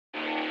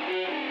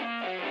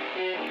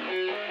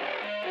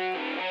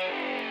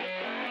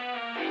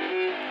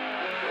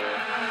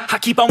I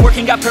keep on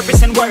working, got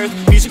purpose and worth.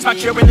 Music's my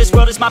cure and this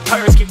world is my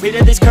purse. Get rid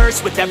of this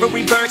curse with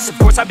every verse. Of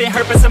course I've been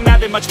hurt but some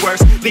have it much worse.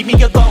 Leave me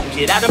alone,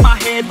 get out of my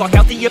head. Block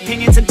out the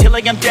opinions until I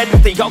am dead.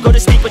 They all go to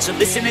sleep but you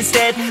listen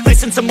instead.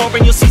 Listen some more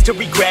and you'll cease to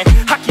regret.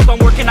 I keep on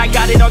working, I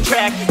got it on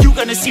track. You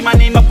gonna see my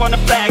name up on the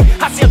flag.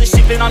 I sail the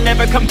ship and I'll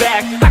never come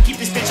back. I keep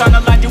this bitch on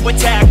the line to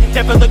attack.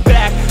 Never look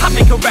back, I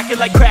make a record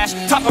like Crash.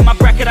 Top of my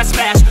bracket I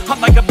smash, up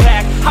like a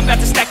pack. I'm about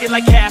to stack it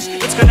like cash.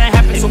 It's gonna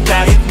happen so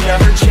fast. I've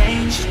never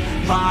changed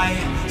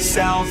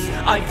myself,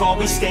 I've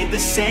always stayed the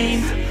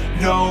same,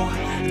 no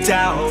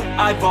doubt.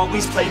 I've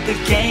always played the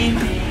game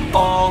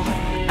all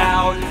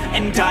out,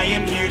 and I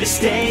am here to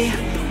stay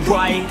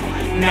right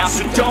now.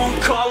 So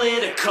don't call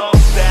it a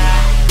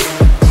comeback.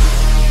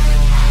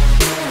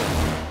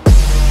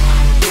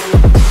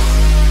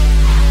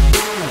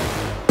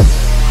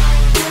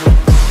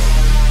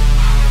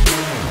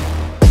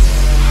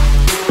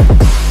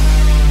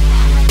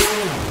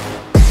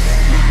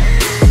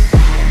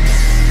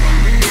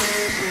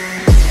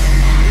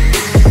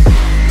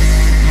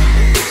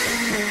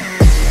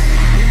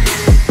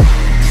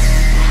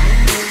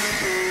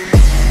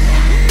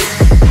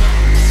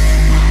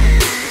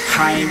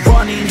 I ain't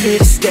running, here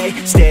to stay.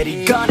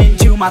 Steady gunning,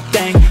 do my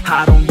thing.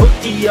 I don't look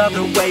the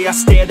other way, I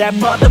stare that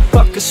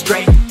motherfucker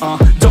straight.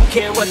 Don't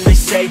care what they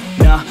say,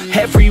 nah,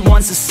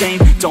 everyone's the same.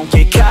 Don't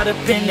get caught up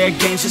in their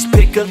games, just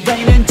pick a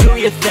lane and do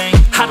your thing.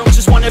 I don't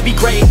just wanna be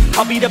great,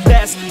 I'll be the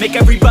best. Make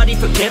everybody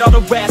forget all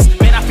the rest.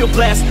 Man, I feel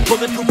blessed,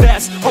 bulletproof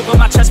vest over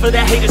my chest for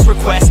that haters'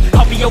 request.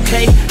 I'll be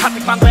okay, I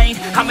pick my lane.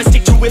 I'ma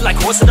stick to it like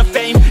horse of the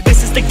fame.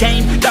 This is the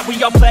game that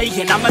we all play,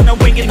 and I'm gonna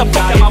win, get the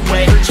fuck out my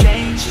way. I've never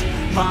changed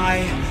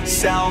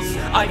myself,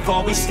 I've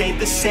always stayed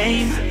the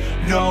same,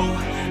 no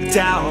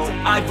doubt.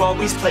 I've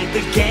always played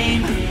the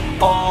game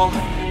all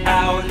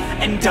out,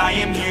 and I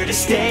am here to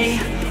stay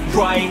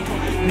right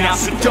now.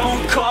 So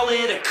don't call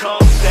it a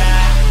comeback.